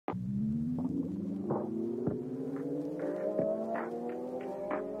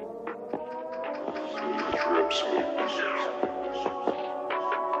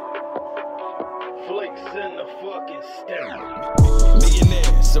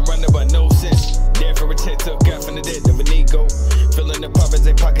Millionaire, surrounded by no sense. Dead for a check, took out from the dead, never need go. Filling the pockets,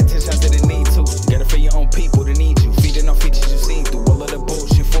 they pocket 10 shots that they need to. Gotta feel your own people that need you. Feeding off features you seen through. All of the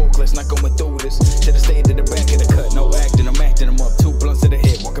bullshit, full class, not going through this. Should've stayed to the back of the cut, no acting, I'm acting them up. 2 blunts to the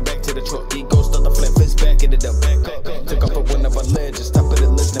head, walking back to the truck. Ego stuck the flat fist back in it up. Took off at one of our legends, top of the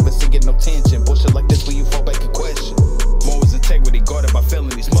list, never see get no tension. Bullshit like this when you fall back and question. Morals, integrity, guarded by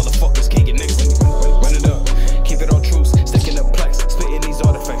felonies. Motherfuckers can't get next to me. Run it up, keep it on truth, sticking up plaques, spitting these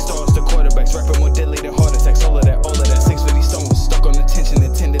artifacts. Stars to quarterbacks, rapping more deadly than heart attacks. All of that, 650 stones, stuck on attention.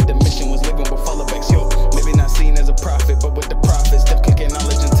 Intended the mission was living with followbacks. Yo, maybe not seen as a prophet, but with the prophets, step kicking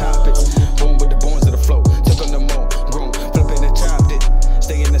knowledge and topics. Born with the bones of the flow, took on the moon, groom, flipping and chopped it.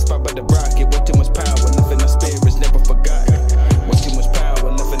 Stay in the spot by the rocket, way too much power, left in our spirits, never forgotten. Way too much power,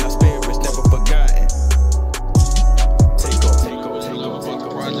 left in our spirits, never forgotten. Take off.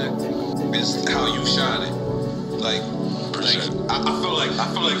 Project is how you shine it. Like, I feel like,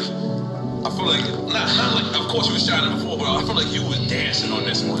 not like, of course you was shining before, but I feel like you was dancing on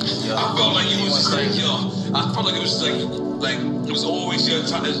this one. I felt like you was just like, I felt like it was like it was always your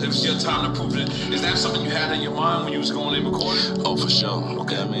time. It was your time to prove it. Is that something you had in your mind when you was going in recording? Oh, for sure.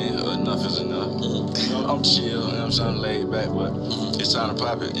 Okay, I mean, enough is enough. I'm chill, you know what I'm saying, laid back, but it's time to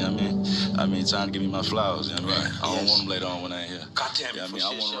pop it, you know what I mean? I mean, time to give me my flowers, you know what I mean? I don't want them later on when I ain't here. Goddamn, you know what I mean? I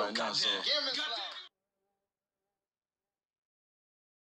want them right now, so.